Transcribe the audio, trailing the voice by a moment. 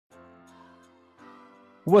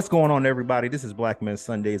What's going on, everybody? This is Black Men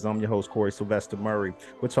Sundays. I'm your host, Corey Sylvester Murray.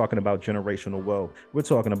 We're talking about generational wealth. We're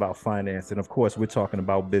talking about finance. And of course, we're talking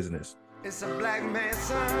about business. It's a Black Man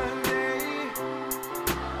Sunday.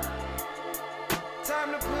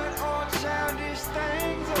 Time to put all childish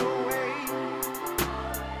things away.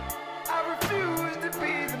 I refuse to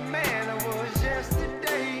be the man I was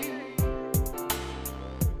yesterday.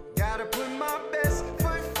 Gotta put my best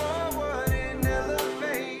foot forward and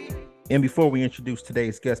elevate. And before we introduce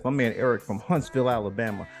today's guest, my man Eric from Huntsville,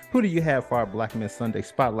 Alabama. Who do you have for our Black Men Sunday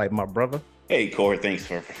spotlight, my brother? Hey, Corey, thanks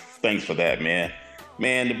for that, man.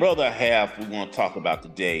 Man, the brother I have we want to talk about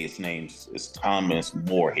today, his name is Thomas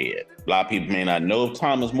Morehead. A lot of people may not know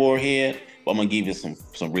Thomas Morehead, but I'm gonna give you some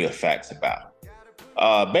real facts about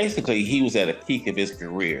him. Basically, he was at a peak of his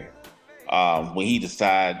career when he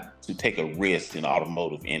decided to take a risk in the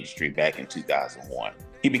automotive industry back in 2001.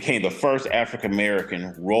 He became the first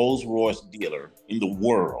African-American Rolls-Royce dealer in the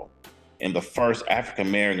world and the first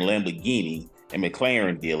African-American Lamborghini and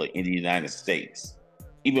McLaren dealer in the United States.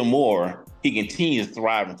 Even more, he continues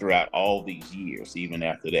thriving throughout all these years, even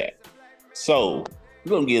after that. So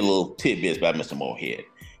we're gonna get a little tidbits about Mr. Morehead.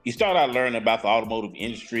 He started out learning about the automotive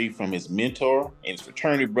industry from his mentor and his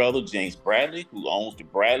fraternity brother, James Bradley, who owns the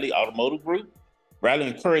Bradley Automotive Group. Bradley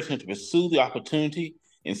encouraged him to pursue the opportunity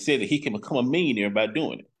and said that he can become a millionaire by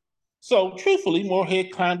doing it. So truthfully,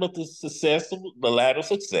 Morehead climbed up the ladder of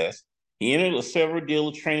success. He entered several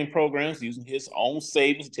dealer training programs using his own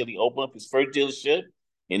savings until he opened up his first dealership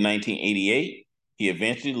in 1988. He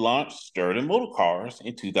eventually launched Sterling Motor Cars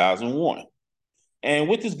in 2001. And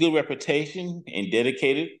with his good reputation and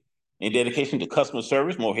dedication to customer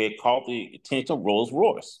service, Morehead caught the attention of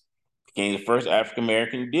Rolls-Royce, became the first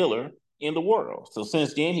African-American dealer in the world. So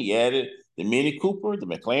since then, he added the Mini Cooper, the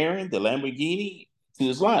McLaren, the Lamborghini to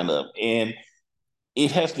his lineup. And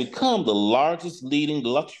it has become the largest leading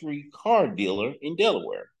luxury car dealer in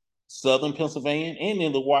Delaware, Southern Pennsylvania, and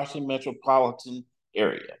in the Washington metropolitan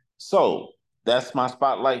area. So that's my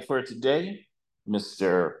spotlight for today,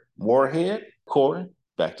 Mr. Morehead. Corey,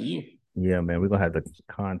 back to you. Yeah, man, we're going to have to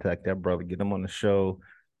contact that brother, get him on the show.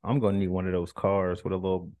 I'm going to need one of those cars with a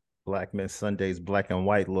little Black Men Sundays black and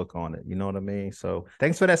white look on it. You know what I mean? So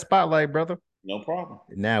thanks for that spotlight, brother. No problem.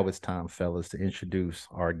 Now it's time, fellas, to introduce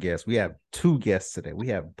our guests. We have two guests today. We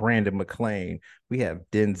have Brandon McLean. We have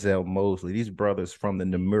Denzel Mosley. These brothers from the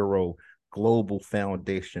Nemiro Global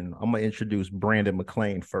Foundation. I'm going to introduce Brandon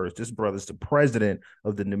McLean first. This brother's the president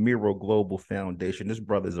of the Nemiro Global Foundation. This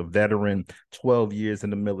brother's a veteran, 12 years in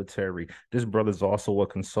the military. This brother's also a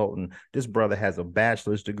consultant. This brother has a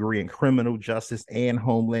bachelor's degree in criminal justice and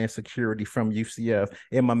homeland security from UCF.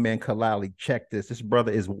 And my man Kalali, check this. This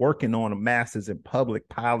brother is working on a master's in public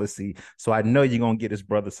policy. So I know you're going to get this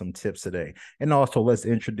brother some tips today. And also, let's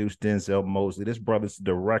introduce Denzel Mosley. This brother's the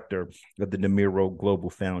director of the Nemiro Global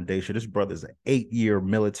Foundation. This brother's an 8-year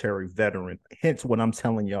military veteran. Hence what I'm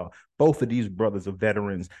telling y'all. Both of these brothers are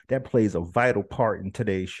veterans. That plays a vital part in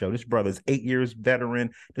today's show. This brother's 8 years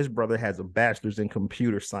veteran. This brother has a bachelor's in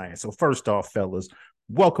computer science. So first off, fellas,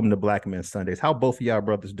 welcome to Black Men Sundays. How both of y'all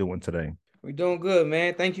brothers doing today? We're doing good,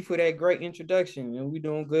 man. Thank you for that great introduction. And we're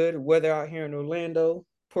doing good. Weather out here in Orlando,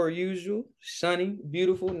 per usual. Sunny,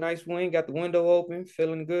 beautiful, nice wind. Got the window open,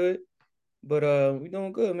 feeling good. But we're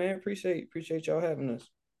doing good, man. Appreciate y'all having us.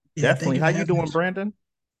 Yeah, Definitely. How you doing, Brandon?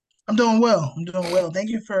 I'm doing well. Thank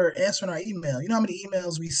you for answering our email. You know how many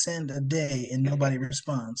emails we send a day and nobody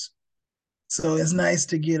responds? So it's nice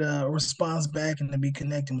to get a response back and to be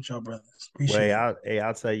connecting with y'all brothers. Appreciate it.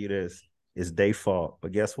 I'll tell you this. It's their fault.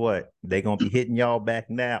 But guess what? They're going to be hitting y'all back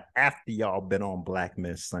now after y'all been on Black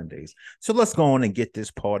Men Sundays. So let's go on and get this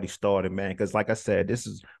party started, man. Because like I said,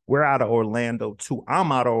 we're out of Orlando too.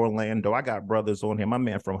 I'm out of Orlando. I got brothers on here. My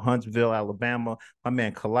man from Huntsville, Alabama. My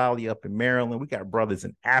man Kalali up in Maryland. We got brothers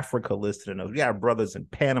in Africa listed in us. We got brothers in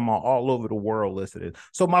Panama, all over the world listed in.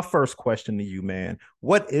 So my first question to you, man,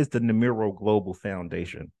 what is the Nemiro Global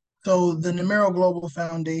Foundation? So the Nemiro Global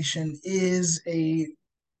Foundation is a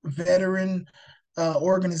veteran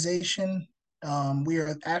organization. We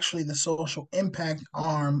are actually the social impact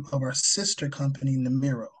arm of our sister company,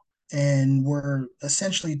 Nemiro. And we're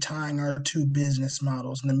essentially tying our two business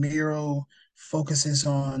models. Nemiro focuses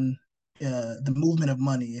on the movement of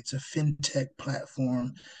money. It's a fintech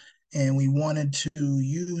platform. And we wanted to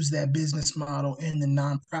use that business model in the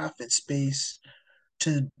nonprofit space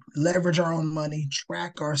to leverage our own money,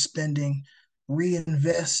 track our spending,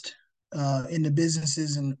 reinvest in the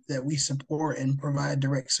businesses that we support and provide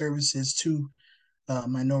direct services to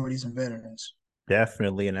minorities and veterans.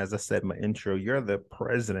 Definitely. And as I said in my intro, you're the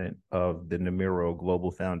president of the Nemiro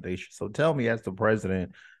Global Foundation. So tell me, as the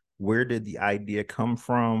president, Where did the idea come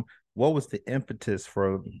from? What was the impetus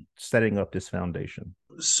for setting up this foundation?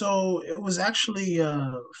 So it was actually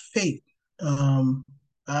fate. Um,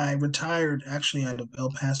 I retired actually out of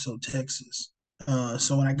El Paso, Texas.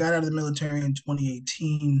 So when I got out of the military in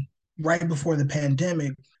 2018, right before the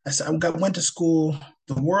pandemic, went to school.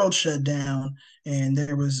 The world shut down, and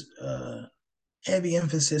there was heavy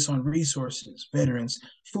emphasis on resources, veterans.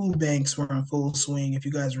 Food banks were in full swing. If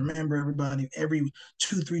you guys remember, everybody every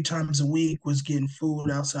 2, 3 times a week was getting food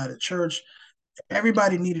outside of church.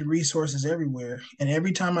 Everybody needed resources everywhere. And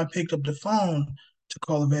every time I picked up the phone to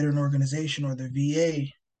call a veteran organization or the VA,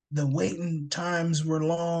 the waiting times were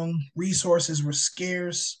long, resources were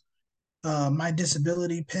scarce. My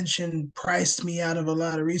disability pension priced me out of a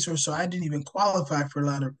lot of resources, so I didn't even qualify for a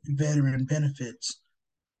lot of veteran benefits.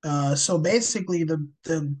 So basically,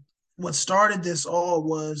 the what started this all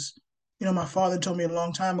was, my father told me a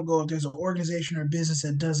long time ago, if there's an organization or business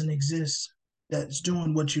that doesn't exist, that's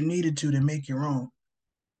doing what you needed to make your own.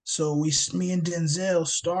 So me and Denzel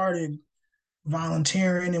started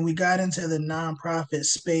volunteering, and we got into the nonprofit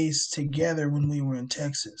space together when we were in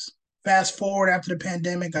Texas. Fast forward after the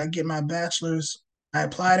pandemic, I get my bachelor's. I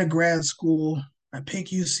apply to grad school. I pick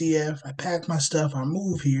UCF. I pack my stuff. I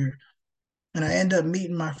move here, and I end up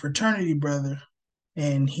meeting my fraternity brother,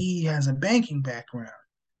 and he has a banking background.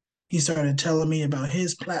 He started telling me about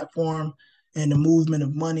his platform and the movement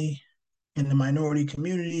of money in the minority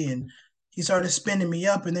community, and he started spinning me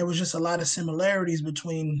up, and there was just a lot of similarities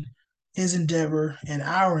between his endeavor and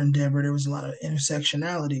our endeavor. There was a lot of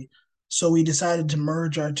intersectionality, so we decided to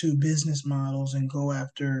merge our two business models and go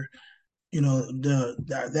after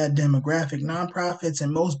that demographic. Nonprofits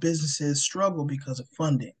and most businesses struggle because of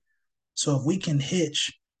funding, so if we can hitch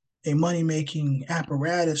a money making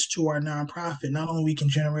apparatus to our nonprofit, not only we can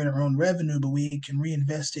generate our own revenue, but we can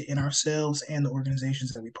reinvest it in ourselves and the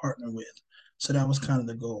organizations that we partner with. So that was kind of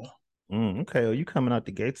the goal. Okay, well, you coming out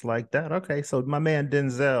the gates like that? Okay, so my man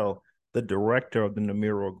Denzel, the director of the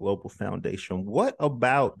Nemiro Global Foundation, what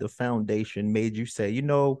about the foundation made you say,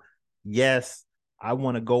 yes, I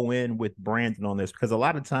want to go in with Brandon on this? Because a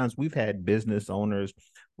lot of times we've had business owners,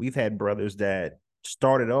 we've had brothers that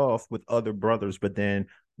started off with other brothers, but then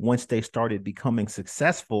once they started becoming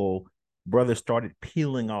successful, brothers started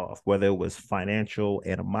peeling off, whether it was financial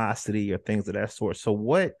animosity or things of that sort. So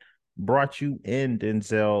what brought you in,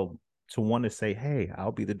 Denzel, to want to say, hey,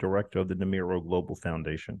 I'll be the director of the Nemiro Global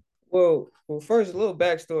Foundation? Well, first, a little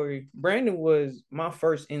backstory. Brandon was my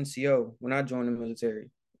first NCO when I joined the military.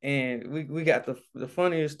 And we got the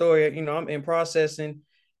funniest story. I'm in processing.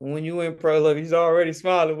 When you in pro, look, he's already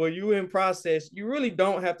smiling. When you in process, you really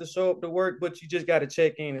don't have to show up to work, but you just got to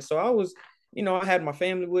check in. And so I was, I had my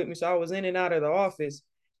family with me. So I was in and out of the office,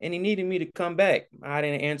 and he needed me to come back. I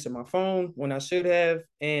didn't answer my phone when I should have,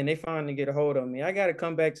 and they finally get a hold of me. I got to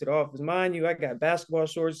come back to the office. Mind you, I got basketball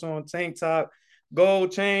shorts on, tank top,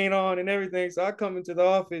 gold chain on, and everything. So I come into the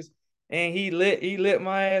office, and he lit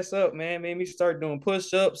my ass up, man. Made me start doing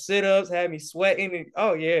push-ups, sit-ups, had me sweating. And,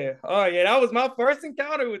 oh yeah, that was my first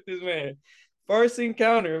encounter with this man. First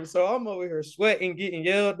encounter. So I'm over here sweating, getting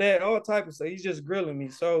yelled at, all type of stuff. He's just grilling me.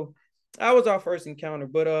 So that was our first encounter.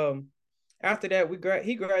 But after that,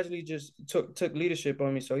 he gradually just took leadership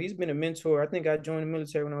on me. So he's been a mentor. I think I joined the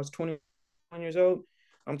military when I was 21 years old.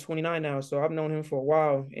 I'm 29 now, so I've known him for a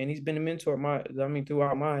while, and he's been a mentor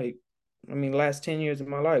throughout last 10 years of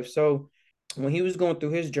my life. So when he was going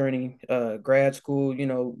through his journey, grad school,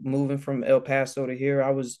 moving from El Paso to here,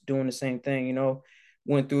 I was doing the same thing,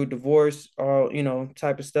 went through a divorce, all,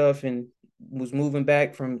 type of stuff, and was moving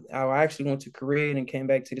back from, I actually went to Korea and came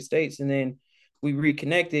back to the States, and then we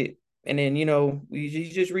reconnected. And then,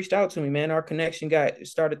 he just reached out to me, man. Our connection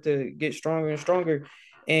started to get stronger and stronger.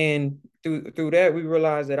 And through that, we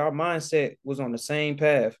realized that our mindset was on the same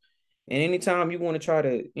path. And anytime you want to try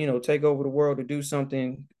to, take over the world to do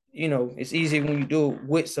something, it's easy when you do it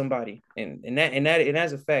with somebody. And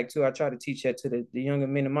that's a fact too. I try to teach that to the younger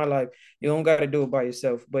men in my life. You don't got to do it by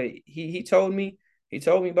yourself. But he told me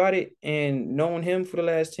about it, and knowing him for the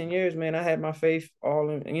last 10 years, man, I had my faith all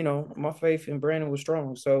in, my faith in Brandon was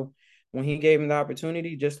strong. So when he gave him the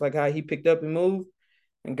opportunity, just like how he picked up and moved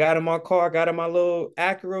and got in my car, got in my little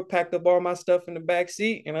Acura, packed up all my stuff in the back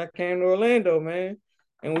seat, and I came to Orlando, man.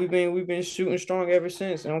 And we've been shooting strong ever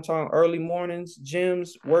since. And I'm talking early mornings,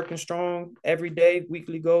 gyms, working strong every day,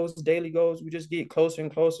 weekly goals, daily goals. We just get closer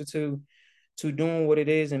and closer to doing what it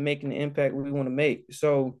is and making the impact we want to make.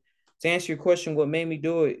 So to answer your question, what made me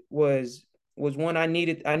do it was one, I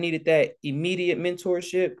needed that immediate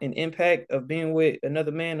mentorship and impact of being with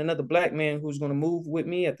another man, another Black man who's going to move with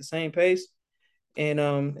me at the same pace. and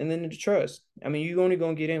then the trust. I mean, you only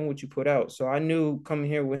gonna get in what you put out. So I knew coming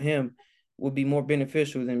here with him would be more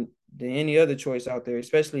beneficial than any other choice out there.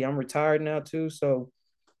 Especially I'm retired now too, so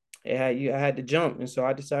I had to jump, and so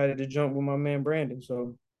I decided to jump with my man Brandon.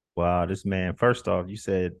 So Wow, this man, first off, you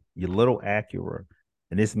said you're little Acura,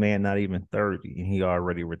 and this man not even 30, and he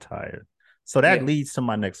already retired. So that yeah, leads to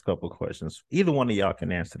my next couple of questions. Either one of y'all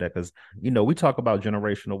can answer that because, we talk about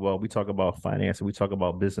generational wealth, we talk about finance, and we talk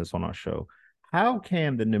about business on our show. How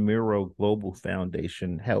can the Nemiro Global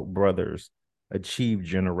Foundation help brothers achieve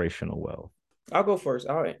generational wealth? I'll go first.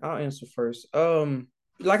 I'll answer first.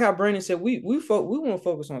 Like how Brandon said, we want to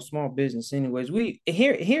focus on small business anyways. We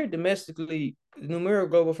here domestically, Numero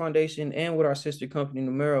Global Foundation and with our sister company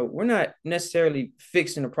Numero, we're not necessarily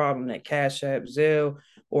fixing the problem that Cash App, Zelle,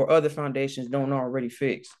 or other foundations don't already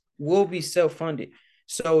fix. We'll be self-funded.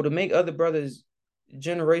 So to make other brothers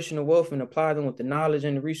generational wealth and apply them with the knowledge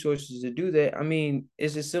and the resources to do that, I mean,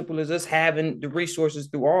 it's as simple as us having the resources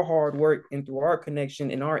through our hard work and through our connection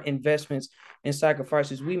and our investments and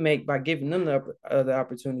sacrifices we make by giving them the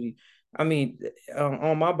opportunity. I mean,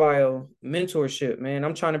 on my bio, mentorship, man.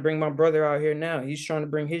 I'm trying to bring my brother out here now. He's trying to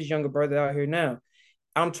bring his younger brother out here now.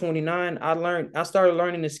 I'm 29. I started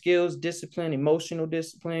learning the skills, discipline, emotional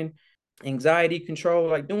discipline, anxiety control,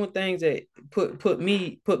 like doing things that put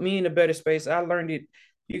me in a better space. I learned it,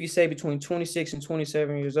 you could say, between 26 and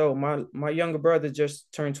 27 years old. My younger brother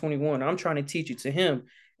just turned 21. I'm trying to teach it to him.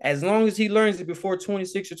 As long as he learns it before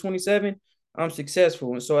 26 or 27, I'm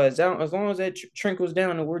successful. And so as long as that trickles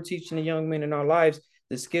down and we're teaching the young men in our lives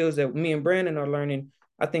the skills that me and Brandon are learning,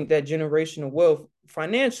 I think that generational wealth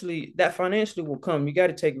financially will come. You got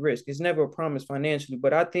to take risk. It's never a promise financially,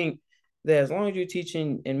 but I think that as long as you're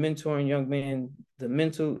teaching and mentoring young men the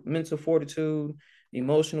mental fortitude,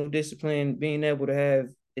 emotional discipline, being able to have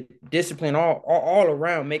discipline all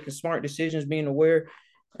around, making smart decisions, being aware.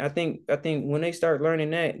 I think when they start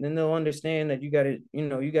learning that, then they'll understand that you got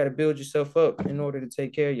to build yourself up in order to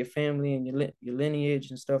take care of your family and your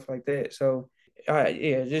lineage and stuff like that. So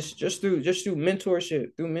yeah, just through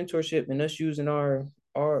mentorship and us using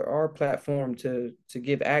our platform to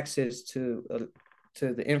give access to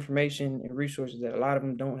the information and resources that a lot of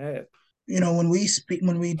them don't have. When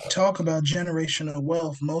we talk about generational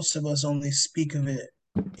wealth, most of us only speak of it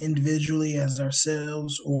individually as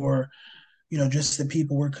ourselves, or just the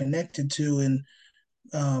people we're connected to. And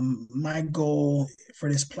my goal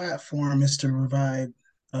for this platform is to provide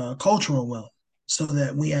cultural wealth so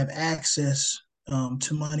that we have access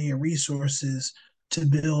to money and resources to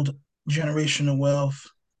build generational wealth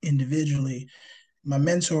individually. My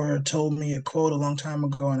mentor told me a quote a long time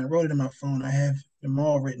ago, and I wrote it in my phone. I have them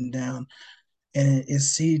all written down. And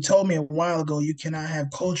he told me a while ago, you cannot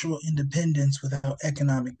have cultural independence without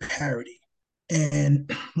economic parity.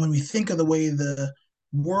 And when we think of the way the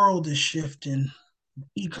world is shifting,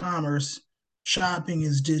 e-commerce, shopping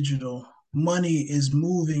is digital, money is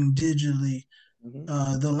moving digitally,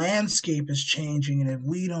 the landscape is changing. And if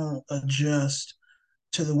we don't adjust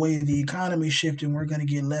to the way the economy is shifting, we're going to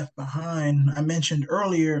get left behind. I mentioned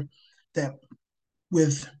earlier that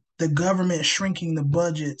with the government shrinking the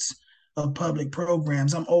budgets of public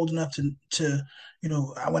programs, I'm old enough to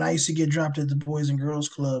when I used to get dropped at the Boys and Girls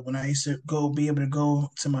Club, when I used to be able to go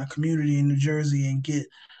to my community in New Jersey and get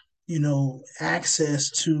access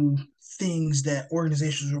to things that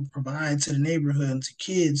organizations will provide to the neighborhood and to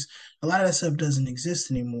kids. A lot of that stuff doesn't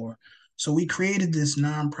exist anymore. So we created this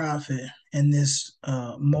nonprofit and this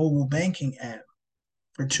mobile banking app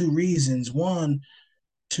for two reasons. One,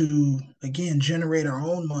 to again generate our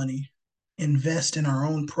own money, invest in our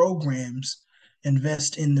own programs,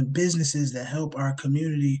 invest in the businesses that help our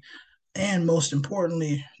community, and most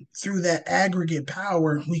importantly, through that aggregate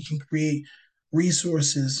power, we can create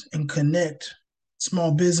resources and connect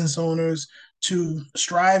small business owners to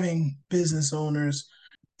striving business owners.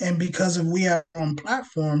 And because of we have our own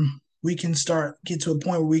platform, we can get to a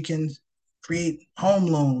point where we can create home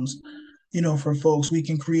loans, for folks. We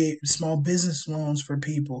can create small business loans for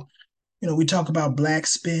people. We talk about Black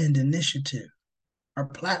Spend Initiative. Our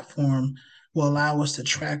platform will allow us to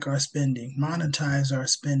track our spending, monetize our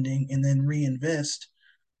spending, and then reinvest.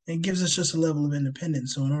 It gives us just a level of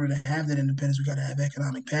independence. So in order to have that independence, we got to have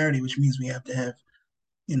economic parity, which means we have to have,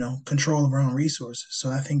 control of our own resources. So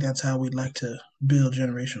I think that's how we'd like to build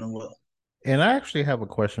generational wealth. And I actually have a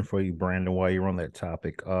question for you, Brandon, while you're on that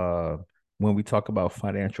topic. When we talk about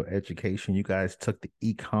financial education, you guys took the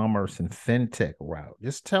e-commerce and fintech route.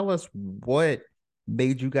 Just tell us what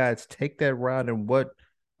made you guys take that route and what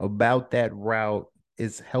about that route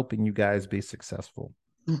is helping you guys be successful.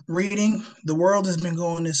 Reading, the world has been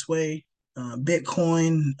going this way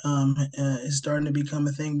Bitcoin is starting to become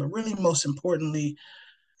a thing, but really, most importantly,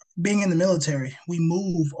 being in the military, we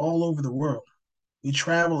move all over the world. We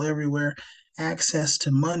travel everywhere. Access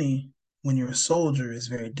to money when you're a soldier is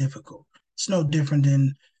very difficult. It's no different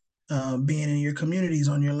than being in your communities.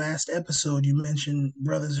 On your last episode, you mentioned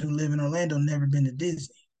brothers who live in Orlando never been to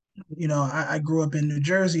Disney. I grew up in New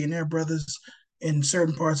Jersey, and there are brothers in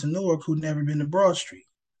certain parts of Newark who never been to Broad Street.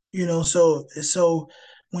 So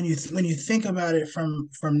when you think about it from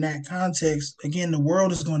that context, again, the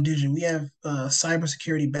world is going digital. We have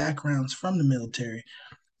cybersecurity backgrounds from the military.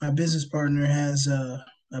 My business partner has a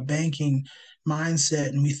banking mindset,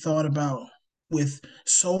 and we thought about with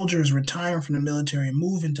soldiers retiring from the military and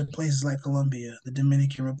moving to places like Colombia, the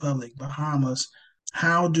Dominican Republic, Bahamas.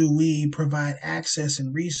 How do we provide access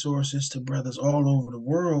and resources to brothers all over the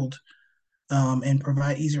world, and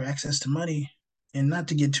provide easier access to money? And not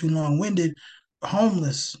to get too long winded,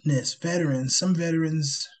 homelessness, veterans, some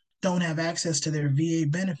veterans don't have access to their VA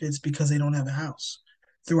benefits because they don't have a house.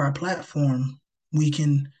 Through our platform, we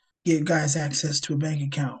can get guys access to a bank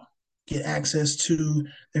account, get access to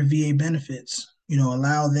their VA benefits,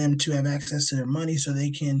 allow them to have access to their money so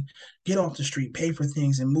they can get off the street, pay for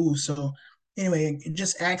things, and move. So, anyway,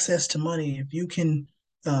 just access to money. If you can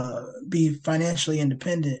be financially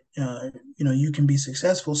independent, you can be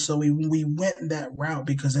successful. So we went that route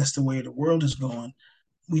because that's the way the world is going.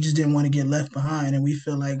 We just didn't want to get left behind, and we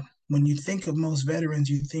feel like when you think of most veterans,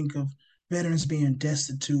 you think of veterans being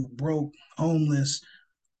destitute, broke, homeless.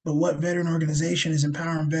 But what veteran organization is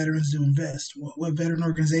empowering veterans to invest? What veteran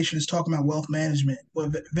organization is talking about wealth management?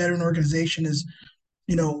 What veteran organization is,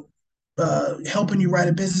 helping you write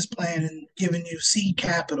a business plan and giving you seed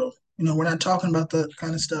capital? We're not talking about the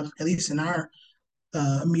kind of stuff, at least in our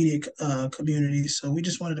immediate community. So we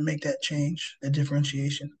just wanted to make that change, that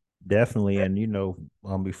differentiation. Definitely. And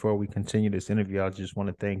before we continue this interview, I just want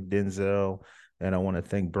to thank Denzel and I want to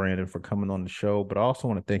thank Brandon for coming on the show. But I also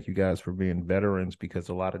want to thank you guys for being veterans, because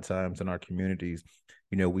a lot of times in our communities,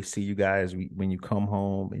 we see you guys when you come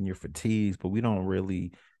home and you're fatigued, but we don't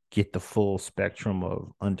really get the full spectrum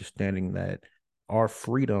of understanding that our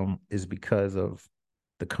freedom is because of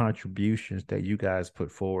the contributions that you guys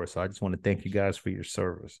put forward. So I just want to thank you guys for your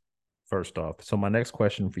service. First off. So my next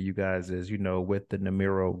question for you guys is, with the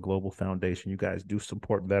Nemiro Global Foundation, you guys do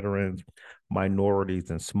support veterans, minorities,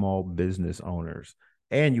 and small business owners.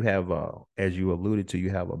 And you have, as you alluded to, you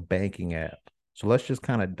have a banking app. So let's just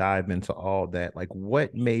kind of dive into all that. Like,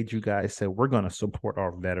 what made you guys say we're going to support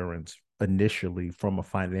our veterans initially from a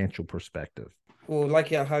financial perspective? Well, like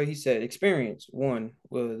how he said, experience one.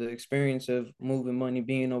 Well, the experience of moving money,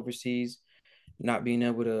 being overseas, not being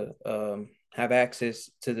able to have access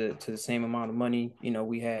to the same amount of money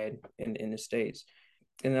we had in the States.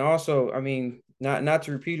 And then also, I mean, not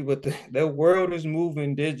to repeat it, but the world is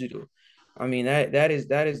moving digital. I mean, that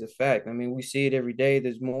is a fact. I mean, we see it every day.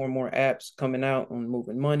 There's more and more apps coming out on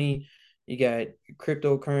moving money. You got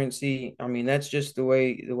cryptocurrency. I mean, that's just the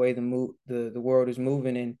world is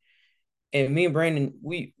moving. And me and Brandon,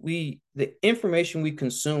 we the information we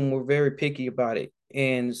consume, we're very picky about it.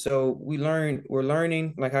 And so we're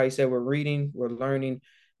learning, like how you said, we're reading, we're learning,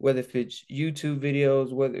 whether if it's YouTube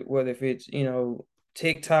videos, whether if it's,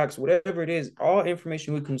 TikToks, whatever it is, all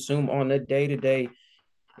information we consume on the day to day,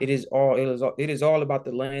 it is all about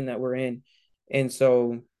the land that we're in. And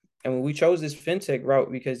so, and when we chose this fintech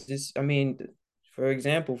route, because I mean, for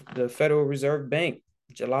example, the Federal Reserve Bank,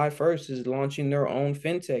 July 1st is launching their own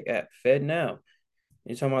fintech app, FedNow.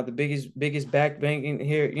 You're talking about the biggest back bank in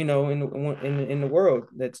here, in the world,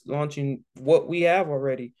 that's launching what we have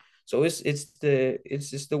already. So it's just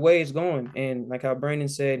the way it's going. And like how Brandon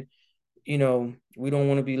said, we don't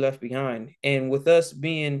want to be left behind. And with us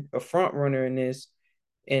being a front runner in this,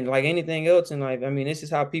 and like anything else in life, I mean, this is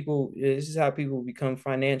how people become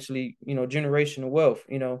financially, generational wealth.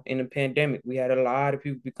 In the pandemic, we had a lot of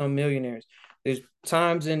people become millionaires. There's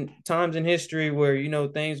times in history where,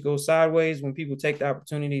 things go sideways. When people take the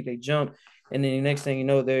opportunity, they jump, and then the next thing you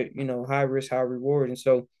know, they're, high risk, high reward. And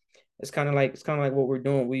so it's kind of like what we're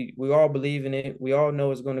doing. We all believe in it. We all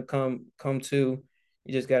know it's going to come to.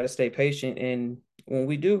 You just got to stay patient. And when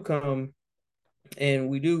we do come, and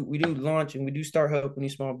we do launch, and we do start helping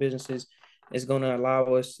these small businesses, it's going to allow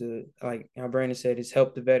us to, like how Brandon said, is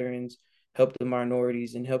help the veterans, help the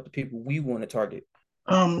minorities, and help the people we want to target.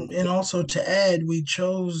 And also to add, we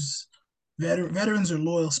chose veterans are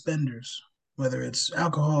loyal spenders, whether it's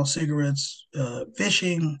alcohol, cigarettes,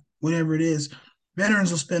 fishing, whatever it is.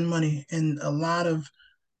 Veterans will spend money, and a lot of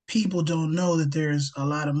people don't know that there's a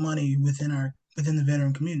lot of money within the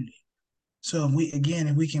veteran community. So if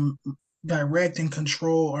we can direct and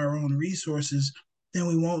control our own resources, then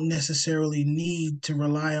we won't necessarily need to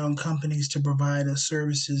rely on companies to provide us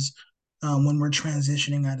services when we're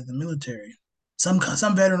transitioning out of the military. Some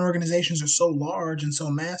veteran organizations are so large and so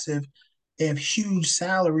massive, they have huge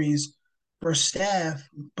salaries for staff,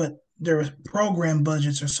 but their program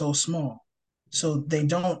budgets are so small. So they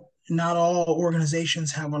don't. Not all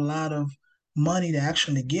organizations have a lot of money to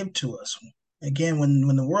actually give to us. Again,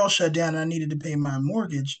 when the world shut down and I needed to pay my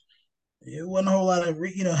mortgage, it wasn't a whole lot of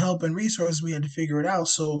help and resources. We had to figure it out.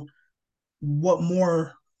 So what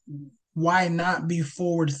more? Why not be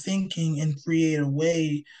forward thinking and create a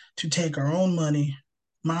way to take our own money,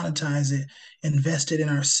 monetize it, invest it in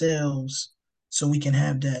ourselves, so we can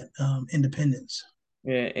have that independence.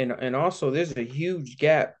 Yeah, and also there's a huge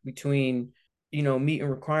gap between, meeting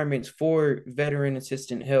requirements for veteran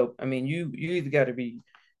assistant help. I mean, you either got to be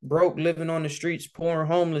broke, living on the streets, poor,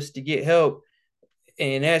 homeless to get help,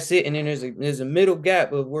 and that's it. And then there's a middle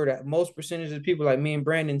gap of where the most percentage of people like me and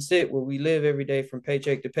Brandon sit, where we live every day from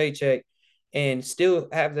paycheck to paycheck, and still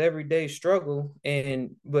have the everyday struggle.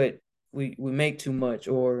 And but we make too much,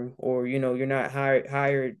 or you're not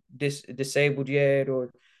hired disabled yet,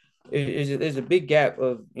 or there's a big gap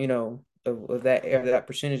of that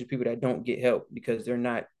percentage of people that don't get help because they're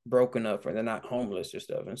not broke enough or they're not homeless or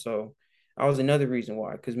stuff. And so that was another reason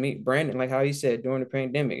why. Because me, Brandon, like how he said during the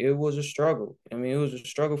pandemic, it was a struggle. I mean, it was a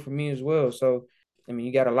struggle for me as well. So I mean,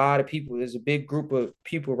 you got a lot of people. There's a big group of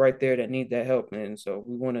people right there that need that help, and so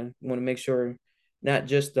we want to make sure not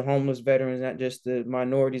just the homeless veterans, not just the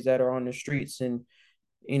minorities that are on the streets, and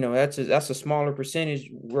that's a smaller percentage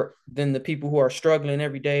than the people who are struggling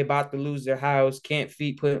every day, about to lose their house, can't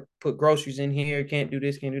feed put groceries in here, can't do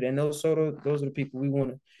this, can't do that. And those are the people we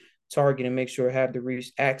want to target and make sure have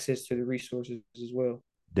the access to the resources as well.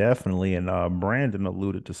 Definitely. And Brandon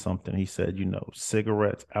alluded to something. He said,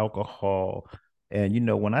 cigarettes, alcohol. And,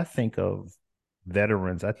 when I think of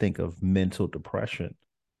veterans, I think of mental depression.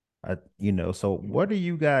 So what are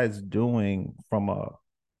you guys doing from a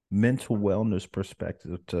mental wellness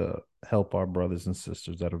perspective to help our brothers and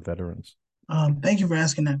sisters that are veterans? Thank you for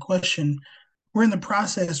asking that question. We're in the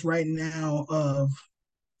process right now of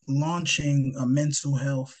launching a mental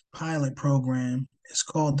health pilot program. It's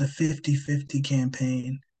called the 50-50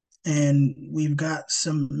 campaign. And we've got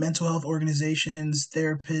some mental health organizations,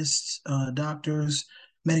 therapists, doctors,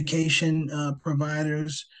 medication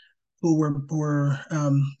providers who we're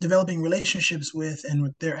developing relationships with,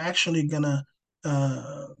 and they're actually going to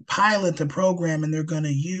pilot the program, and they're going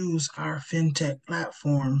to use our fintech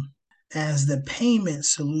platform as the payment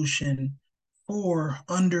solution for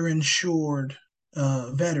underinsured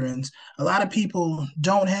veterans. A lot of people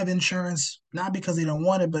don't have insurance, not because they don't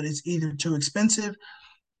want it, but it's either too expensive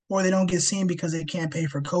or they don't get seen because they can't pay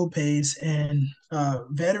for copays. And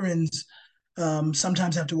veterans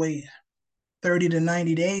sometimes have to wait 30 to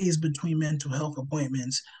 90 days between mental health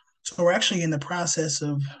appointments. So we're actually in the process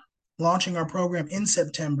of launching our program in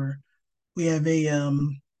September. We have a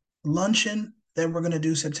luncheon that we're going to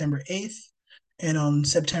do September 8th. And on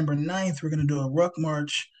September 9th, we're going to do a ruck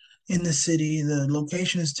march in the city. The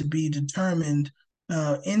location is to be determined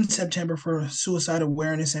in September for Suicide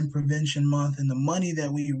Awareness and Prevention Month. And the money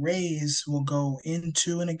that we raise will go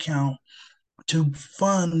into an account to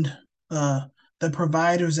fund the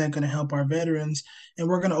providers that are going to help our veterans. And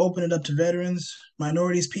we're going to open it up to veterans,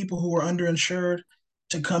 minorities, people who are underinsured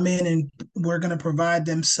to come in, and we're going to provide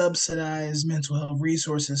them subsidized mental health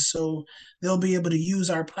resources. So they'll be able to use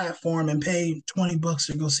our platform and pay $20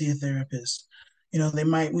 to go see a therapist.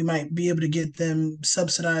 We might be able to get them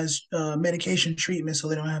subsidized medication treatment so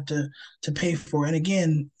they don't have to pay for it. And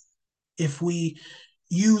again, if we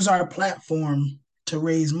use our platform to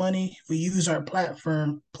raise money, if we use our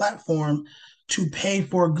platform to pay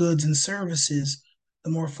for goods and services,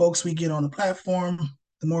 the more folks we get on the platform,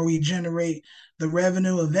 the more we generate the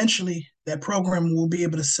revenue. Eventually, that program will be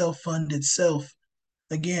able to self-fund itself.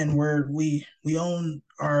 Again, where we own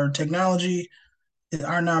our technology,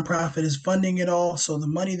 our nonprofit is funding it all. So the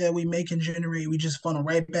money that we make and generate, we just funnel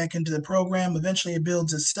right back into the program. Eventually, it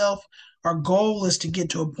builds itself. Our goal is to get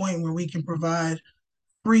to a point where we can provide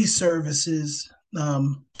free services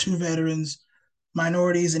to veterans,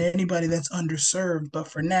 minorities, and anybody that's underserved. But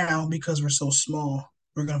for now, because we're so small,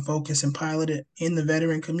 we're going to focus and pilot it in the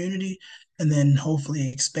veteran community and then hopefully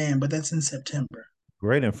expand. But that's in September.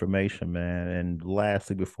 Great information, man. And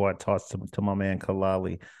lastly, before I toss to my man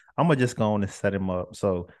Kalali, I'm gonna just go on and set him up.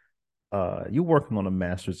 So you're working on a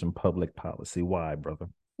master's in public policy. Why, brother?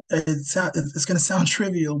 It's going to sound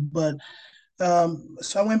trivial, but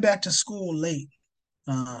so I went back to school late.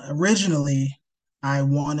 Originally, I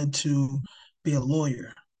wanted to be a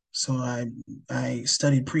lawyer. So I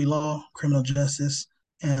studied pre-law, criminal justice,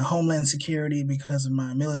 and homeland security because of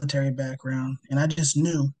my military background. And I just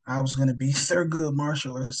knew I was going to be Thurgood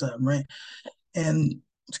Marshall or something, right? And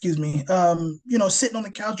excuse me, sitting on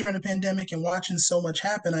the couch during the pandemic and watching so much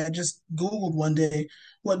happen, I just Googled one day,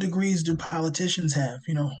 what degrees do politicians have?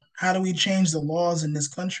 How do we change the laws in this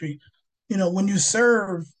country? When you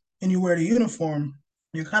serve and you wear the uniform,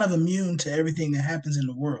 you're kind of immune to everything that happens in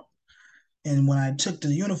the world. And when I took the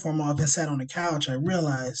uniform off and sat on the couch, I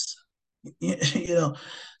realized, you know,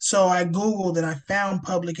 so I Googled and I found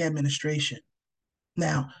public administration.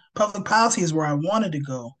 Now, public policy is where I wanted to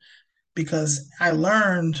go because I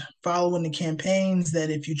learned following the campaigns that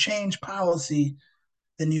if you change policy,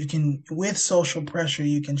 then you can, with social pressure,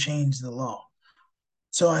 you can change the law.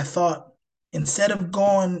 So I thought instead of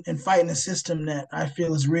going and fighting a system that I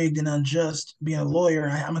feel is rigged and unjust, being a lawyer,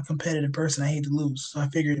 I'm a competitive person. I hate to lose. So I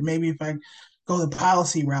figured maybe if I go the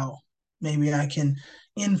policy route, maybe I can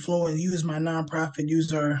influence, use my nonprofit,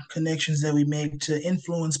 use our connections that we make to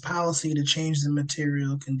influence policy to change the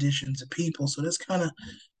material conditions of people. So that's kind of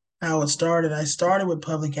how it started. I started with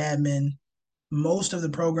public admin. Most of the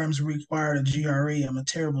programs required a GRE. I'm a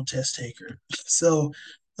terrible test taker. So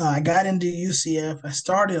I got into UCF. I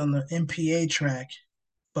started on the MPA track,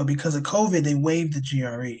 but because of COVID, they waived the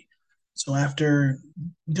GRE. So after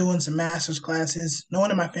doing some master's classes, no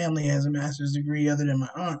one in my family has a master's degree other than my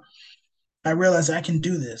aunt, I realized I can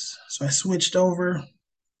do this. So I switched over,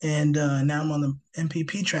 and now I'm on the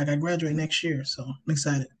MPP track. I graduate next year, so I'm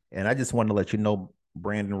excited. And I just wanted to let you know,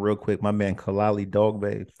 Brandon, real quick, my man Kalali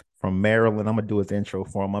Dogbe from Maryland. I'm gonna do his intro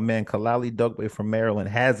for him. My man Kalali Dogbe from Maryland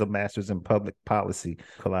has a master's in public policy.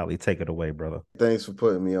 Kalali, take it away, brother. Thanks for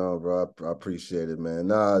putting me on, bro. I appreciate it, man.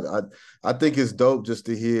 I think it's dope just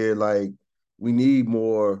to hear like we need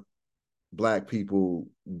more Black people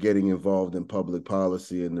getting involved in public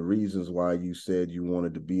policy, and the reasons why you said you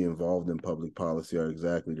wanted to be involved in public policy are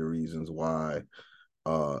exactly the reasons why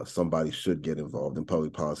somebody should get involved in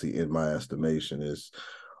public policy. In my estimation, is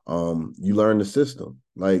you learn the system.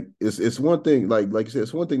 Like it's one thing, like you said,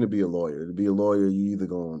 it's one thing to be a lawyer. To be a lawyer, you're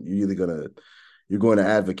going to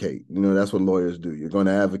advocate. That's what lawyers do. You're going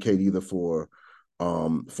to advocate either for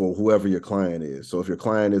whoever your client is. So if your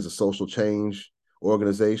client is a social change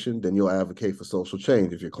organization, then you'll advocate for social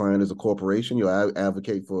change. If your client is a corporation, you'll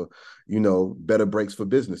advocate for, better breaks for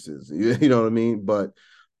businesses. You know what I mean? But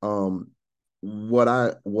what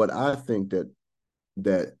I think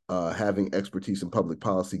that having expertise in public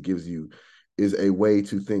policy gives you is a way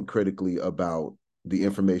to think critically about the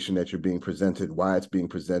information that you're being presented, why it's being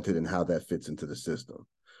presented, and how that fits into the system.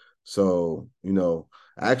 So,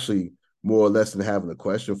 actually, more or less than having a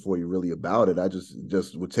question for you really about it, I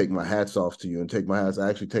just would take my hats off to you and I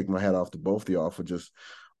actually take my hat off to both of y'all for just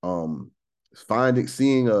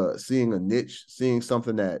seeing a niche, seeing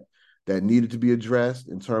something that needed to be addressed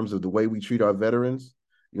in terms of the way we treat our veterans.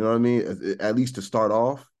 You know what I mean? At least to start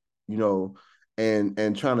off,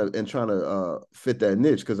 and trying to fit that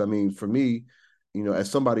niche. Because I mean, for me,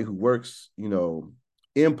 as somebody who works,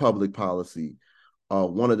 in public policy,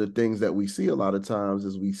 one of the things that we see a lot of times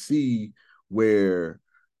is we see where,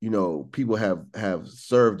 people have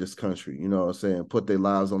served this country, what I'm saying, put their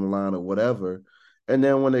lives on the line or whatever. And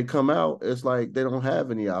then when they come out, it's like they don't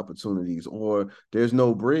have any opportunities, or there's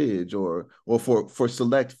no bridge, or for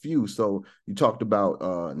select few. So you talked about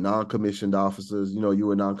non-commissioned officers. You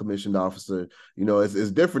were a non-commissioned officer.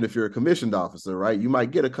 It's different if you're a commissioned officer, right? You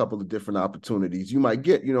might get a couple of different opportunities. You might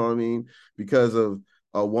get, you know what I mean, because of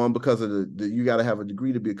one, because of the you got to have a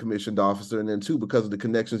degree to be a commissioned officer, and then two, because of the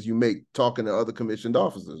connections you make talking to other commissioned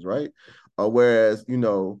officers, right? Whereas,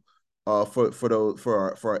 for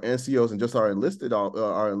our NCOs and just our enlisted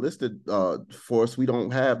force, we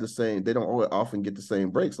don't have the same. They don't often get the same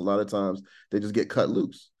breaks. A lot of times they just get cut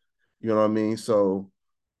loose. You know what I mean? So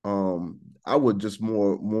I would just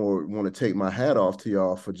more want to take my hat off to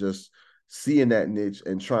y'all for just seeing that niche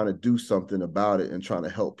and trying to do something about it and trying to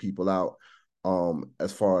help people out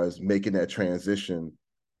as far as making that transition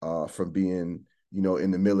from being,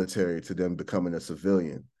 in the military to them becoming a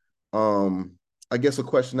civilian. I guess a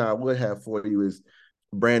question I would have for you is,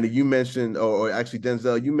 Brandon, you mentioned, or actually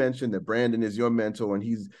Denzel, you mentioned that Brandon is your mentor and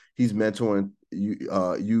he's mentoring you.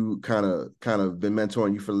 You kind of been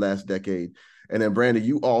mentoring you for the last decade, and then Brandon,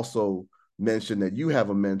 you also mentioned that you have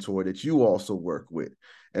a mentor that you also work with.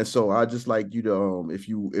 And so I just like you to,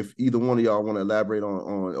 if either one of y'all want to elaborate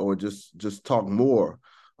on or just talk more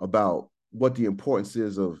about what the importance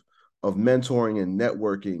is of mentoring and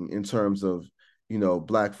networking in terms of,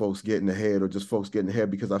 Black folks getting ahead or just folks getting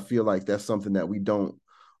ahead, because I feel like that's something that we don't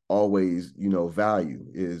always, value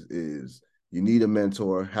is You need a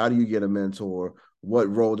mentor. How do you get a mentor?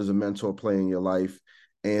 What role does a mentor play in your life?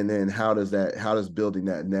 And then how does building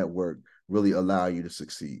that network really allow you to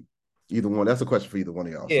succeed? Either one. That's a question for either one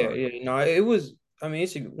of y'all. Yeah, Sorry. yeah. No, it was. I mean,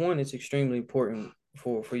 it's extremely important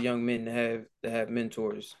for young men to have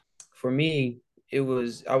mentors. For me, I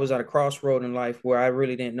was at a crossroad in life where I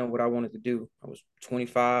really didn't know what I wanted to do. I was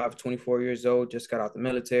 25, 24 years old, just got out the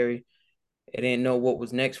military. I didn't know what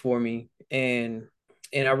was next for me, and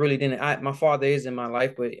I really didn't. My father is in my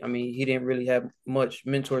life, but I mean, he didn't really have much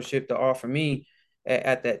mentorship to offer me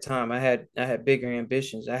at that time. I had bigger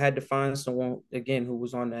ambitions. I had to find someone again who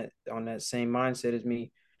was on that same mindset as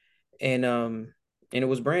me, and and it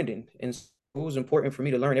was Brandon. And so it was important for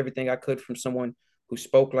me to learn everything I could from someone who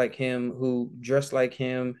spoke like him, who dressed like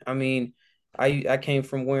him. I mean, I came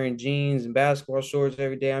from wearing jeans and basketball shorts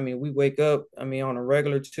every day. I mean, we wake up. I mean, on a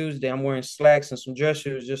regular Tuesday, I'm wearing slacks and some dress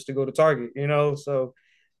shoes just to go to Target. You know, so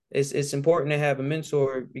it's important to have a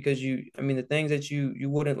mentor because I mean, the things that you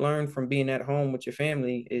wouldn't learn from being at home with your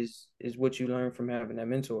family is what you learn from having that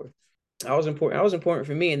mentor. I was important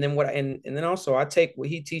for me. And then and then also I take what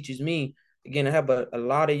he teaches me. Again, I have a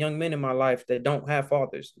lot of young men in my life that don't have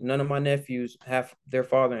fathers. None of my nephews have their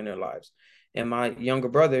father in their lives. And my younger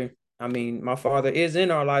brother, I mean, my father is in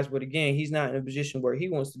our lives, but again, he's not in a position where he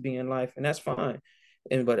wants to be in life, and that's fine.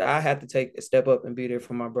 But I had to take a step up and be there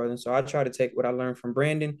for my brother. And so I try to take what I learned from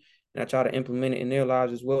Brandon and I try to implement it in their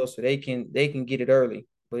lives as well, so they can get it early.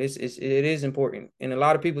 But it is important. And a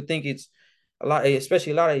lot of people think it's a lot,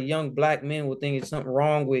 especially a lot of young black men will think it's something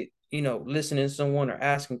wrong with, you know, listening to someone or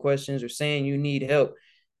asking questions or saying you need help.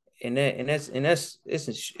 And that's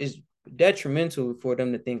it's detrimental for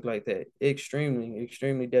them to think like that.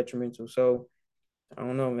 Extremely detrimental. So I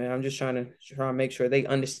don't know, man. I'm just trying to make sure they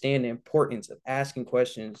understand the importance of asking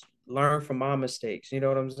questions, learn from my mistakes. You know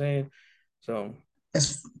what I'm saying? So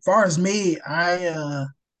As far as me, I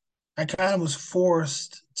kind of was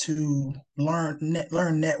forced to learn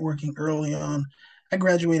networking early on. I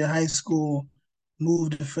graduated high school,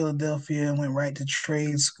 moved to Philadelphia, and went right to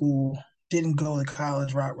trade school. Didn't go the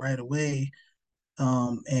college route right away,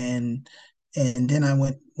 um, and and then I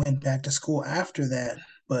went back to school after that.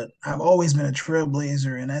 But I've always been a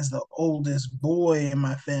trailblazer, and as the oldest boy in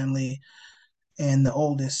my family and the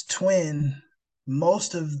oldest twin,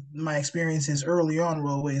 most of my experiences early on were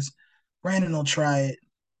always Brandon will try it.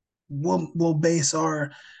 We'll base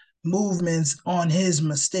our movements on his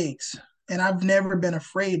mistakes. And I've never been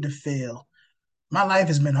afraid to fail. My life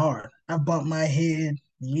has been hard. I've bumped my head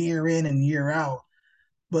year in and year out,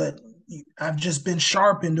 but I've just been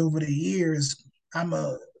sharpened over the years. I'm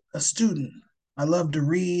a student. I love to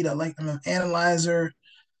read. I'm an analyzer.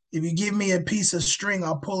 If you give me a piece of string,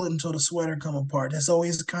 I'll pull it until the sweater come apart. That's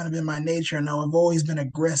always kind of been my nature. And I've always been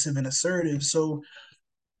aggressive and assertive. So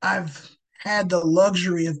I've had the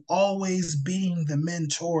luxury of always being the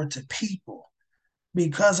mentor to people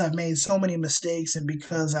because I've made so many mistakes and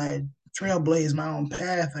because I trailblazed my own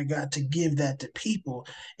path. I got to give that to people.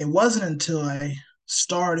 It wasn't until I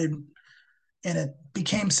started and it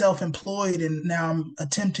became self-employed and now I'm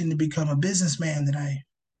attempting to become a businessman that I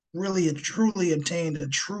really truly obtained a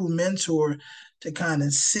true mentor to kind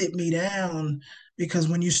of sit me down, because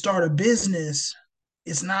when you start a business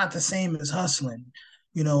it's not the same as hustling.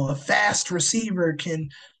 You know, a fast receiver can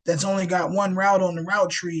that's only got one route on the route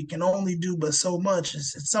tree can only do but so much. At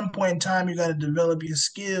some point in time you got to develop your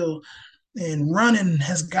skill, and running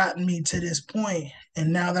has gotten me to this point.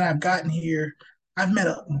 And now that I've gotten here, I've met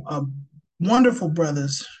a wonderful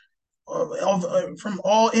brothers from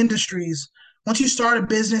all industries. Once you start a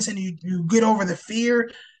business and you get over the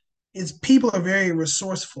fear, is people are very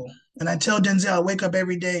resourceful. And I tell Denzel, I wake up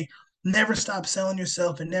every day, never stop selling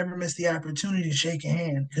yourself and never miss the opportunity to shake a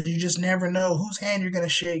hand, because you just never know whose hand you're going to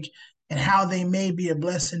shake and how they may be a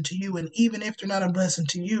blessing to you. And even if they're not a blessing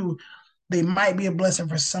to you, they might be a blessing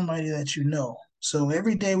for somebody that you know. So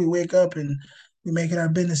every day we wake up and we make it our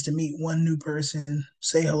business to meet one new person,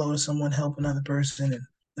 say hello to someone, help another person. And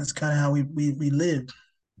that's kind of how we live.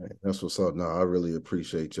 That's what's up. No, I really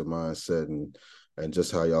appreciate your mindset and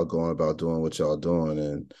just how y'all going about doing what y'all doing.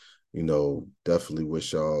 And, definitely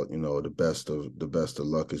wish y'all, the best of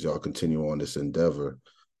luck as y'all continue on this endeavor.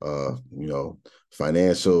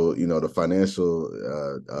 Financial, the financial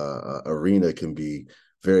arena can be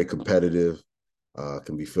very competitive,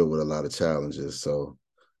 can be filled with a lot of challenges. So,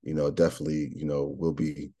 definitely, we'll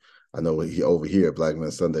be, I know over here at Black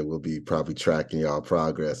Men Sunday, we'll be probably tracking y'all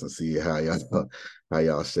progress and see how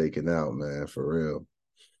y'all shaking out, man, for real.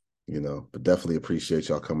 But definitely appreciate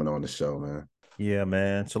y'all coming on the show, man. Yeah,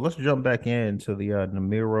 man. So let's jump back into the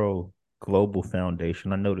Nemiro Global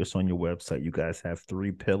Foundation. I noticed on your website you guys have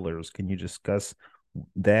 3 pillars. Can you discuss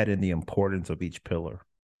that and the importance of each pillar?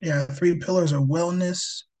 Yeah, three pillars are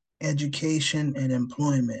wellness, education, and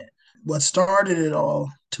employment. What started it all,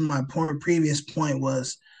 to my previous point,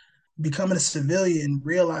 was becoming a civilian,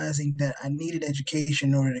 realizing that I needed education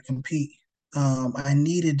in order to compete. I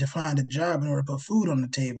needed to find a job in order to put food on the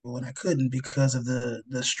table, and I couldn't because of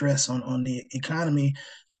the stress on the economy.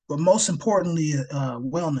 But most importantly,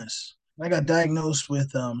 wellness. I got diagnosed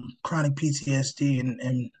with chronic PTSD,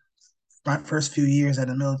 and my first few years at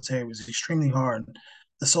the military was extremely hard.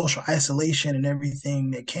 The social isolation and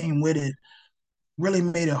everything that came with it really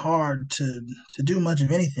made it hard to do much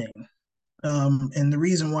of anything. And the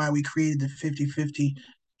reason why we created the 50-50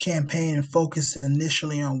 campaign and focused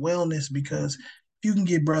initially on wellness, because if you can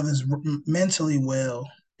get brothers mentally well,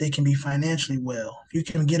 they can be financially well. If you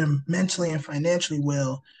can get them mentally and financially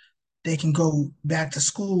well, they can go back to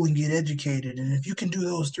school and get educated. And if you can do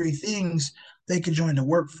those three things, they can join the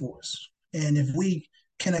workforce. And if we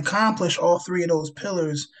can accomplish all three of those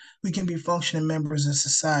pillars, we can be functioning members of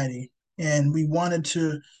society. And we wanted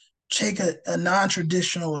to take a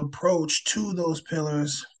non-traditional approach to those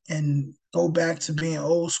pillars and go back to being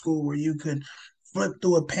old school, where you could flip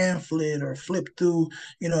through a pamphlet or flip through,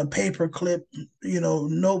 a paper clip,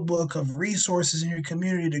 notebook of resources in your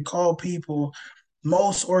community to call people.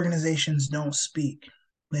 Most organizations don't speak.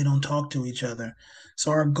 They don't talk to each other.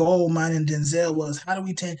 So our goal, mine and Denzel, was how do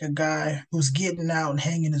we take a guy who's getting out and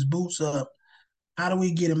hanging his boots up? How do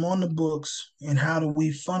we get him on the books, and how do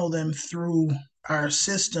we funnel them through our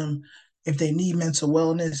system? If they need mental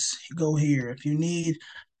wellness, go here. If you need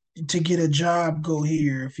to get a job, go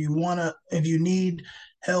here. If you need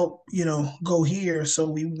help, go here. So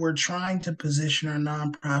we were trying to position our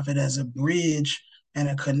nonprofit as a bridge and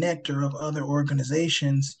a connector of other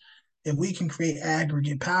organizations. If we can create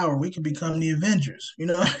aggregate power, we can become the Avengers.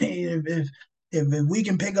 If we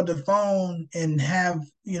can pick up the phone and have,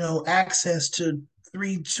 access to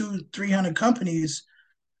 300 companies,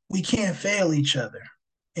 we can't fail each other.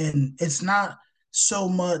 And it's not so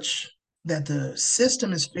much that the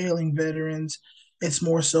system is failing veterans, it's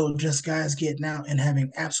more so just guys getting out and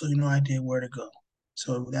having absolutely no idea where to go.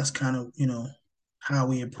 So that's kind of, how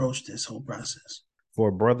we approach this whole process. For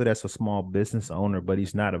a brother that's a small business owner, but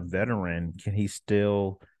he's not a veteran, can he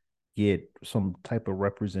still get some type of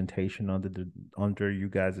representation under you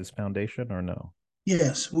guys' foundation or no?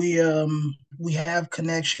 Yes, we have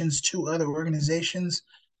connections to other organizations.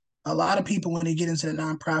 A lot of people, when they get into the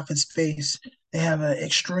nonprofit space, they have an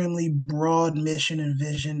extremely broad mission and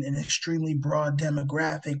vision, an extremely broad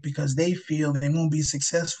demographic, because they feel they won't be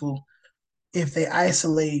successful if they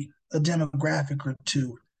isolate a demographic or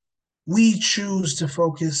two. We choose to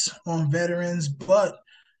focus on veterans, but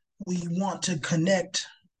we want to connect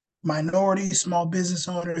minorities, small business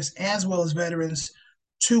owners, as well as veterans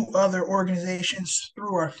to other organizations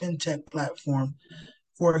through our fintech platform.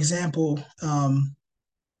 For example,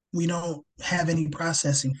 we don't have any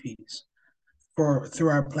processing fees for through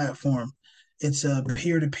our platform. It's a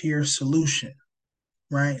peer-to-peer solution,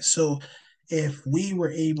 right? So if we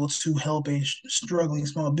were able to help a struggling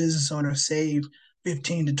small business owner save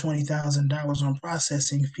 $15,000 to $20,000 on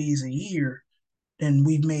processing fees a year, then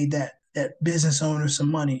we've made that business owner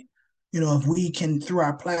some money. If we can, through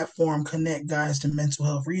our platform, connect guys to mental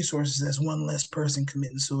health resources, that's one less person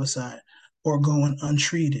committing suicide or going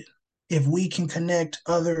untreated. If we can connect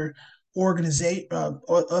other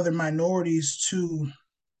minorities to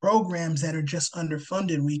programs that are just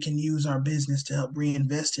underfunded, we can use our business to help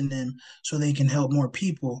reinvest in them so they can help more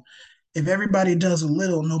people. If everybody does a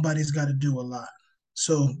little, nobody's got to do a lot.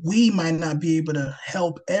 So we might not be able to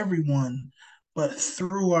help everyone, but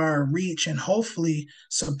through our reach and hopefully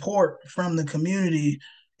support from the community,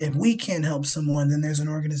 if we can help someone, then there's an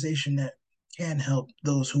organization that can help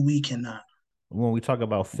those who we cannot. When we talk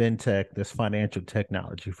about fintech, this financial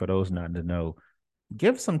technology, for those not to know,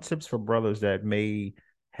 give some tips for brothers that may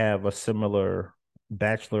have a similar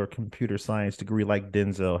bachelor of computer science degree like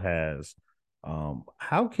Denzel has.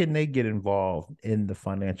 How can they get involved in the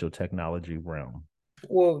financial technology realm?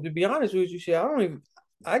 Well, to be honest with you, shit, I don't even.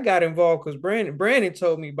 I got involved because Brandon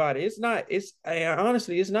told me about it.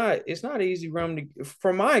 Honestly, it's not an easy realm to,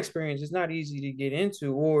 from my experience, it's not easy to get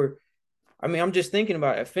into. Or, I mean, I'm just thinking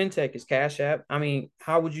about it. Fintech is Cash App. I mean,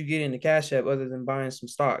 how would you get into Cash App other than buying some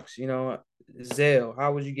stocks? Zelle.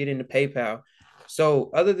 How would you get into PayPal?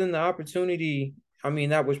 So, other than the opportunity, I mean,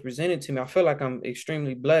 that was presented to me, I feel like I'm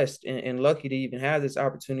extremely blessed and lucky to even have this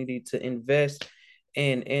opportunity to invest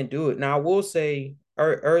and do it. Now, I will say,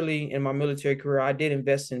 early in my military career, I did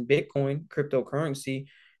invest in Bitcoin, cryptocurrency,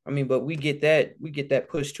 I mean, but we get that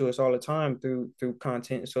pushed to us all the time through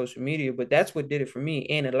content and social media. But that's what did it for me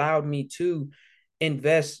and allowed me to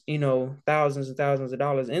invest, thousands and thousands of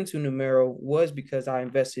dollars into Numero, was because I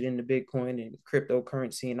invested in the Bitcoin and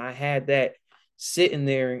cryptocurrency, and I had that sitting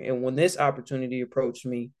there. And when this opportunity approached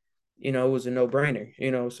me, it was a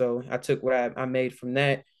no-brainer. So I took what I made from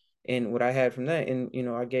that and what I had from that, and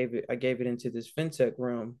I gave it into this fintech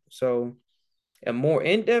realm. So a more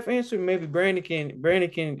in-depth answer, maybe Brandon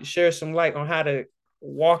can share some light on how to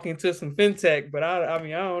walk into some fintech, but I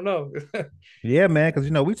mean, I don't know. Yeah, man, because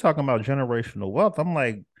we talking about generational wealth. I'm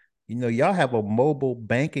like, y'all have a mobile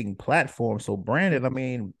banking platform. So, Brandon, I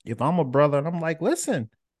mean, if I'm a brother and I'm like, listen,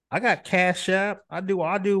 I got Cash App, I do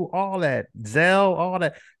all that, Zelle, all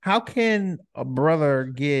that. How can a brother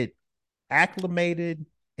get acclimated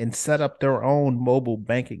and set up their own mobile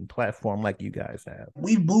banking platform like you guys have?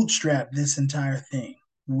 We bootstrapped this entire thing.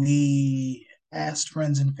 We asked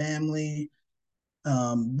friends and family.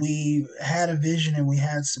 We had a vision and we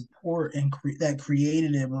had support and that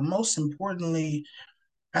created it. But most importantly,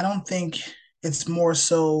 I don't think it's more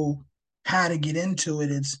so how to get into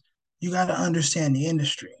it. It's you got to understand the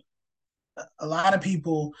industry. A lot of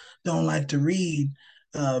people don't like to read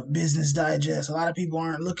Business Digest. A lot of people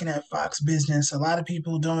aren't looking at Fox Business. A lot of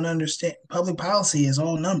people don't understand public policy is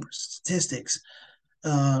all numbers, statistics.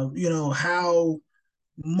 How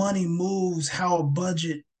money moves, how a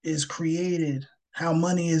budget is created, how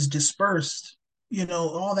money is dispersed,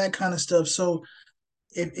 all that kind of stuff. So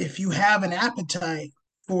if you have an appetite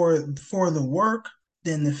for the work,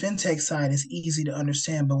 then the fintech side is easy to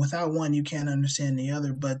understand. But without one, you can't understand the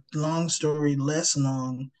other. But long story less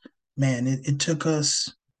long, man, it took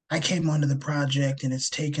us. I came onto the project, and it's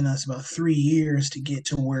taken us about 3 years to get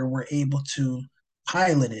to where we're able to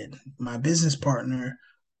pilot it. My business partner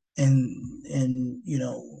and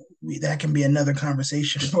that can be another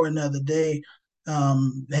conversation for another day.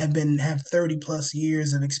 Have 30 plus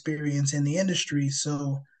years of experience in the industry,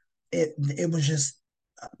 so it was just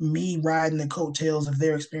me riding the coattails of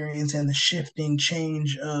their experience and the shifting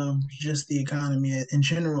change of just the economy in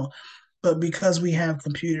general. But because we have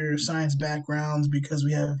computer science backgrounds, because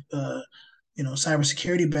we have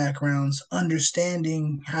cybersecurity backgrounds,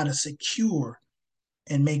 understanding how to secure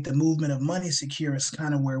and make the movement of money secure is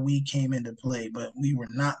kind of where we came into play, but we were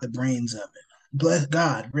not the brains of it. Bless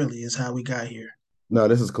God, really, is how we got here. No,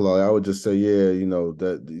 this is Kalali. I would just say, yeah,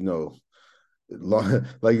 that long,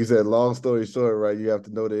 like you said, long story short, right? You have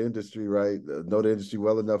to know the industry, right? Know the industry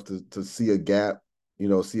well enough to see a gap,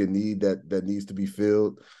 see a need that needs to be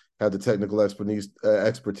filled. Have the technical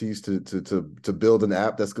expertise to build an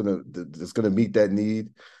app that's gonna meet that need.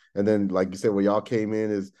 And then, like you said, where y'all came in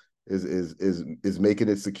is making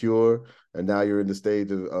it secure, and now you're in the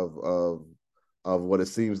stage of what it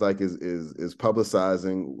seems like is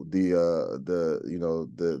publicizing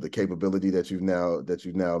the capability that you've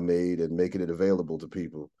now made and making it available to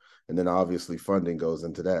people. And then obviously funding goes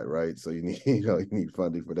into that, right? So you need you need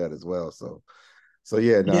funding for that as well. So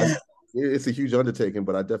yeah, no, Yeah. it's a huge undertaking,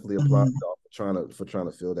 but I definitely applaud Mhm. y'all for trying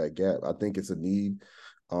to fill that gap. I think it's a need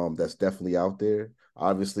that's definitely out there.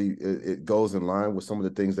 Obviously, it goes in line with some of the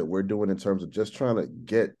things that we're doing in terms of just trying to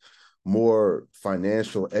get more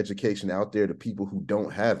financial education out there to people who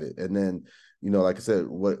don't have it. And then, like I said,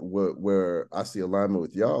 where I see alignment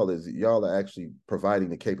with y'all is y'all are actually providing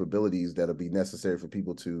the capabilities that'll be necessary for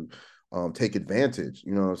people to take advantage.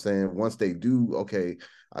 You know what I'm saying? Once they do, okay,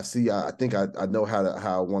 I think I know how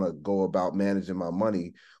I want to go about managing my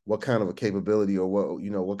money. What kind of a capability or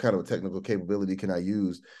what kind of a technical capability can I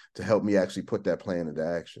use to help me actually put that plan into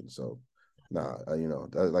action? So nah,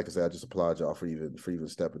 like I said, I just applaud y'all for even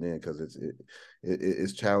stepping in, because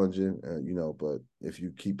it's challenging, but if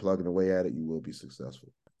you keep plugging away at it, you will be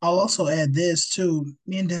successful. I'll also add this too.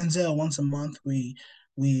 Me and Denzel, once a month, we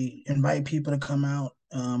invite people to come out.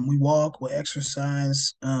 We walk, we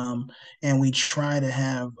exercise, and we try to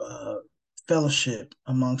have fellowship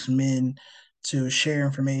amongst men to share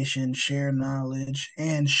information, share knowledge,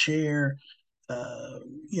 and share uh,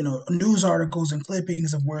 news articles and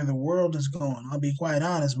clippings of where the world is going. I'll be quite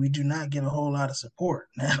honest, we do not get a whole lot of support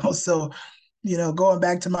now. So, going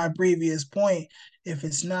back to my previous point, if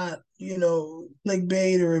it's not,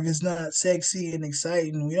 clickbait, or if it's not sexy and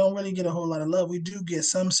exciting, we don't really get a whole lot of love. We do get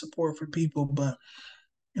some support for people, but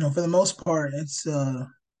for the most part, it's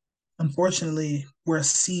unfortunately we're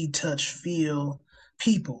see, touch, feel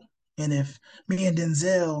people. And if me and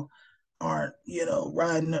Denzel aren't,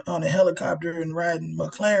 riding on a helicopter and riding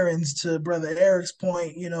McLarens, to Brother Eric's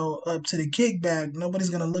point, up to the kickback, nobody's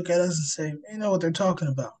gonna look at us and say, they know what they're talking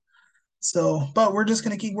about. So, but we're just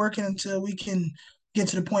gonna keep working until we can get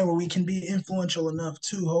to the point where we can be influential enough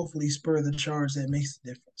to hopefully spur the charge that makes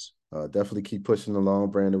the difference. Definitely keep pushing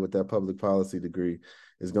along, Brandon, with that public policy degree.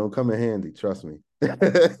 It's gonna come in handy, trust me.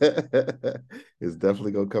 It's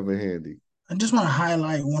definitely gonna come in handy. I just want to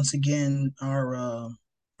highlight once again our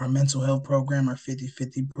mental health program, our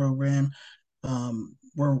 50/50 program.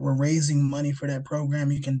 We're raising money for that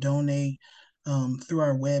program. You can donate through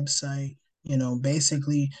our website. You know,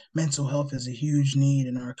 basically, mental health is a huge need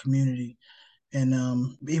in our community, and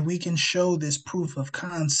if we can show this proof of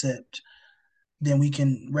concept, then we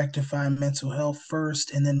can rectify mental health first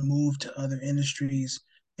and then move to other industries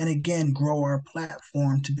and again grow our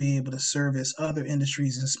platform to be able to service other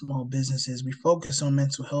industries and small businesses. We focus on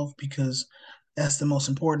mental health because that's the most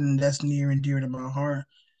important, that's near and dear to my heart.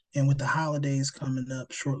 And with the holidays coming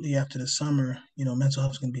up shortly after the summer, you know, mental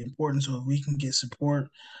health is going to be important. So if we can get support,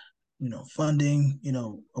 you know, funding, you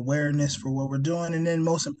know, awareness for what we're doing, and then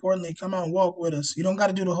most importantly, come out and walk with us. You don't got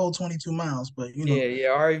to do the whole 22 miles, but you know, Yeah.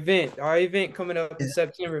 Our event coming up in yeah,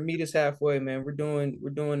 September. Meet us halfway, man. We're doing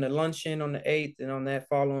the luncheon on the 8th, and on that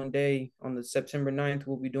following day, on the September 9th,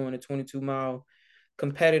 we'll be doing a 22-mile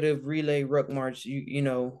competitive relay ruck march. You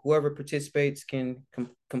know, whoever participates can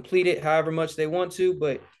complete it however much they want to,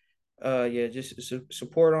 but yeah, just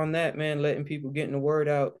support on that, man. Letting people getting the word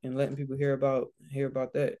out and letting people hear about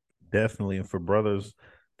that. Definitely. And for brothers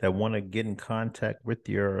that want to get in contact with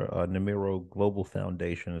your Nemiro Global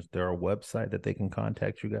Foundation, is there a website that they can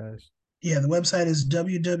contact you guys? yeah, the website is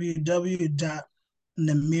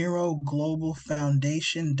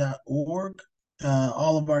www.nemiroglobalfoundation.org.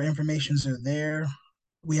 All of our informations are there.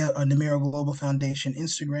 We have a Nemiro Global Foundation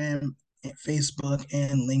Instagram, Facebook,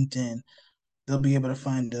 and LinkedIn. They'll be able to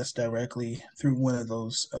find us directly through one of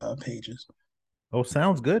those pages. Oh,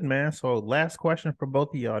 sounds good, man. So, last question for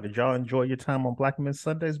both of y'all. Did y'all enjoy your time on Black Men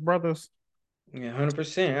Sundays, brothers? Yeah,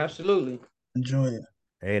 100%, absolutely. Enjoy it.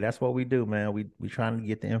 Hey, that's what we do, man. We trying to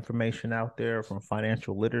get the information out there from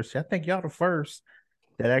financial literacy. I think y'all the first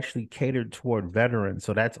that actually catered toward veterans.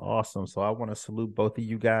 So that's awesome. So I want to salute both of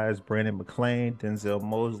you guys, Brandon McClain, Denzel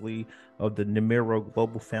Mosley of the Nemiro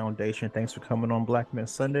Global Foundation. Thanks for coming on Black Men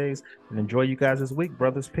Sundays, and enjoy you guys this week,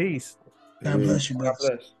 brothers. Peace. God Peace. bless you, God brothers.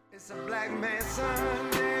 bless. It's a black man's son.